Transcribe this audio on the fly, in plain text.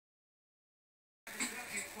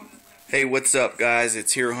Hey, what's up, guys?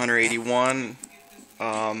 It's Hero Hunter 81.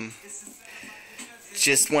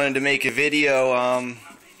 Just wanted to make a video.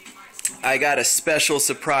 I got a special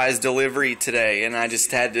surprise delivery today, and I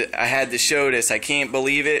had to show this. I can't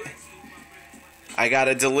believe it. I got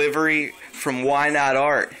a delivery from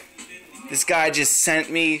Ynotart. This guy just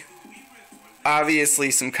sent me,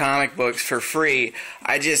 obviously, some comic books for free.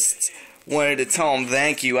 I just wanted to tell him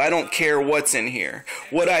thank you. I don't care what's in here.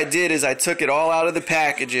 What I did is I took it all out of the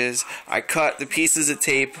packages. I cut the pieces of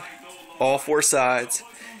tape, all four sides,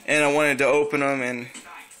 and I wanted to open them and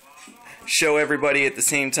show everybody at the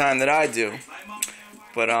same time that I do.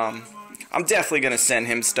 But I'm definitely gonna send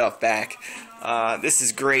him stuff back. This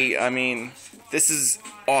is great. I mean, this is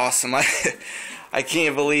awesome. I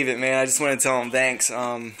can't believe it, man. I just want to tell him thanks.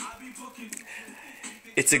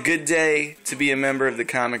 It's a good day to be a member of the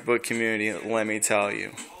comic book community, let me tell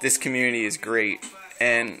you. This community is great,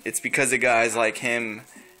 and it's because of guys like him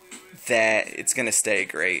that it's going to stay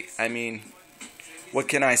great. I mean, what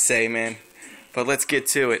can I say, man? But let's get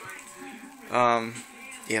to it. Yeah,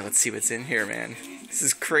 let's see what's in here, man. This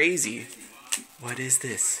is crazy. What is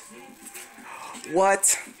this?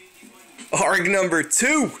 What? ARG number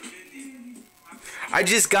 2! I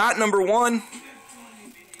just got number 1.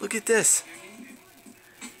 Look at this.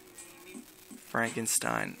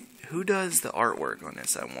 Frankenstein. Who does the artwork on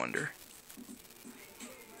this, I wonder?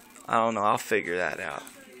 I don't know. I'll figure that out.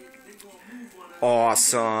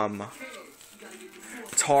 Awesome.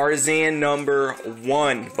 Tarzan number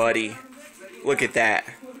 1, buddy. Look at that.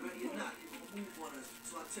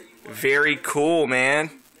 Very cool, man.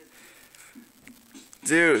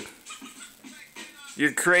 Dude.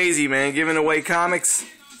 You're crazy, man. Giving away comics.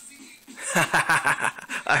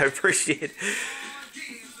 I appreciate it.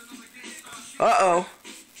 Uh-oh.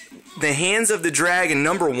 The Hands of the Dragon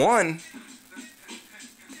number 1.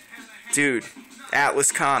 Dude,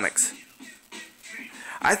 Atlas Comics.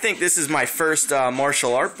 I think this is my first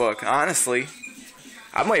martial art book, honestly.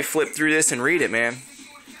 I might flip through this and read it, man.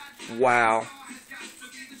 Wow.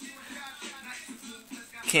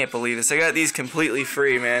 Can't believe this. I got these completely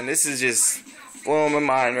free, man. This is just blowing my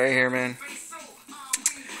mind right here, man.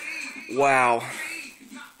 Wow.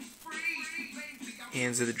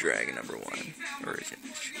 Hands of the Dragon number 1. Origin.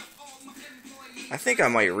 I think I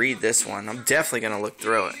might read this one. I'm definitely going to look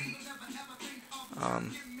through it.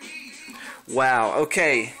 Wow.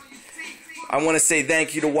 Okay. I want to say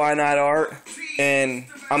thank you to Ynotart, and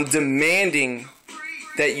I'm demanding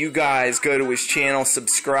that you guys go to his channel,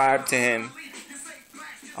 subscribe to him.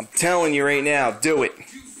 I'm telling you right now, do it.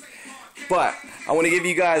 But I want to give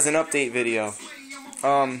you guys an update video.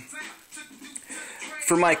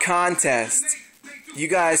 For my contest, you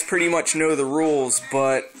guys pretty much know the rules,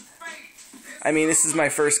 but I mean, this is my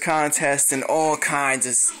first contest and all kinds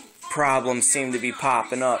of problems seem to be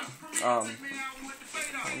popping up. Let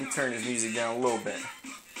me turn this music down a little bit.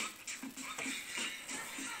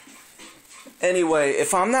 Anyway,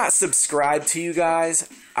 if I'm not subscribed to you guys,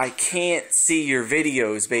 I can't see your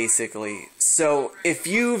videos, basically. So if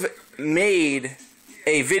you've made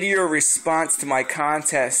a video response to my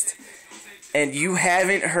contest and you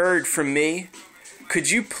haven't heard from me, could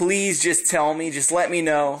you please just tell me, just let me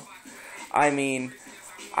know? I mean,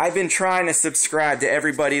 I've been trying to subscribe to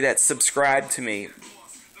everybody that's subscribed to me,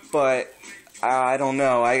 but I don't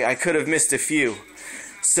know, I could have missed a few.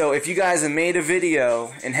 So if you guys have made a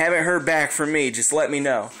video and haven't heard back from me, just let me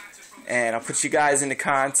know. And I'll put you guys in the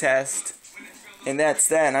contest. And that's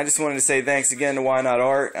that. And I just wanted to say thanks again to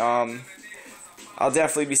Ynotart. I'll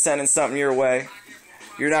definitely be sending something your way.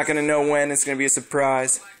 You're not going to know when, it's going to be a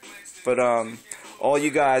surprise. But all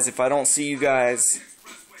you guys, if I don't see you guys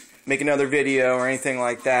make another video or anything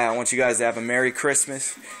like that, I want you guys to have a Merry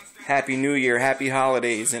Christmas, Happy New Year, Happy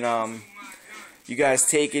Holidays, and you guys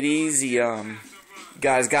take it easy. You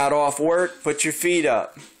guys got off work, put your feet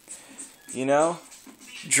up. You know,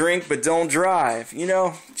 drink but don't drive. You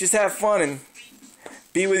know, just have fun and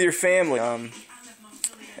be with your family.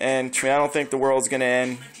 And I don't think the world's gonna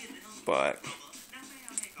end, but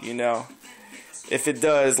you know, if it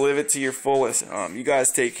does, live it to your fullest. You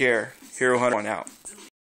guys take care. Hero Hunter out.